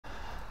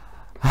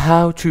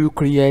How to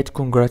create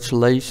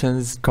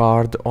congratulations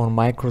card on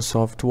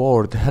Microsoft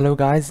Word. Hello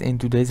guys, in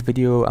today's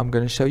video I'm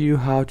gonna show you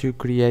how to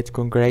create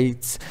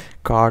congrats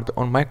card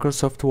on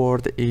Microsoft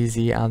Word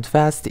easy and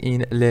fast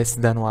in less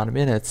than 1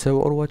 minute.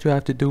 So all what you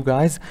have to do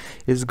guys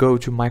is go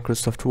to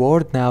Microsoft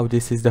Word. Now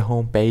this is the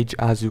home page,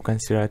 as you can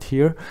see right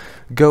here.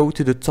 Go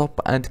to the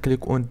top and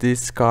click on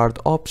this card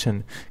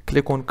option.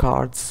 Click on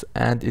cards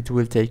and it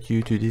will take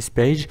you to this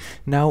page.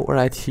 Now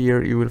right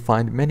here you will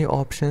find many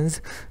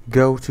options.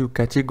 Go to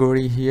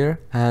category here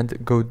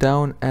and go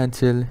down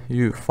until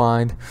you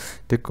find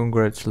the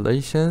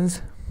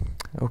congratulations.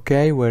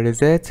 Okay, where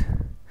is it?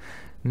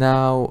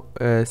 Now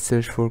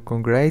search for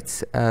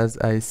congrats, as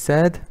I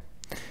said.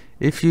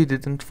 If you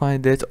didn't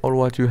find it, all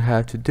what you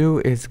have to do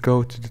is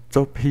go to the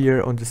top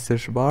here on the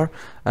search bar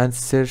and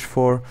search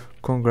for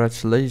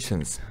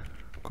congratulations.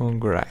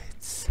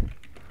 Congrats.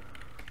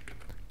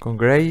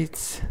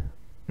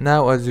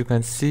 Now as you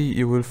can see,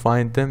 you will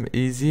find them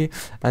easy,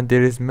 and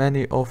there is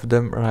many of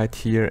them right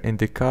here in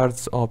the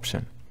cards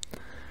option.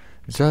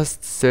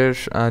 Just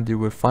search and you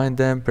will find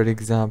them. For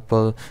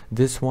example,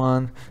 this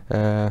one,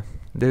 there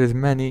is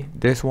many,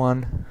 this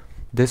one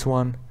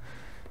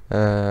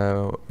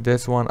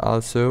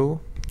also,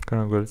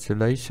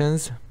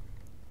 congratulations,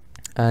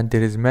 and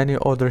there is many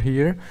other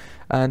here,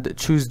 and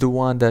choose the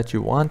one that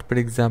you want. For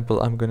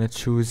example, I'm gonna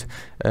choose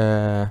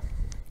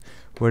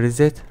where is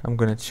it? I'm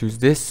gonna choose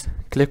this,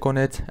 click on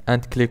it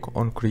and click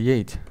on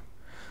create.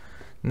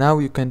 Now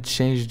you can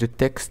change the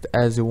text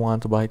as you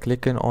want by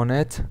clicking on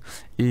it.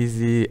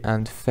 Easy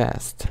and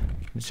fast.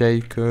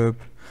 Jacob,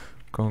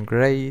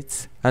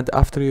 congrats. And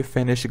after you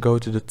finish, go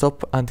to the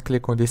top and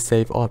click on the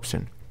save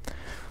option.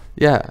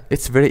 Yeah,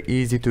 it's very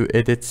easy to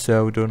edit,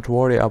 so don't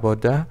worry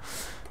about that.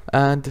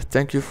 And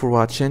thank you for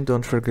watching.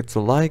 Don't forget to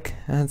like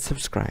and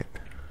subscribe.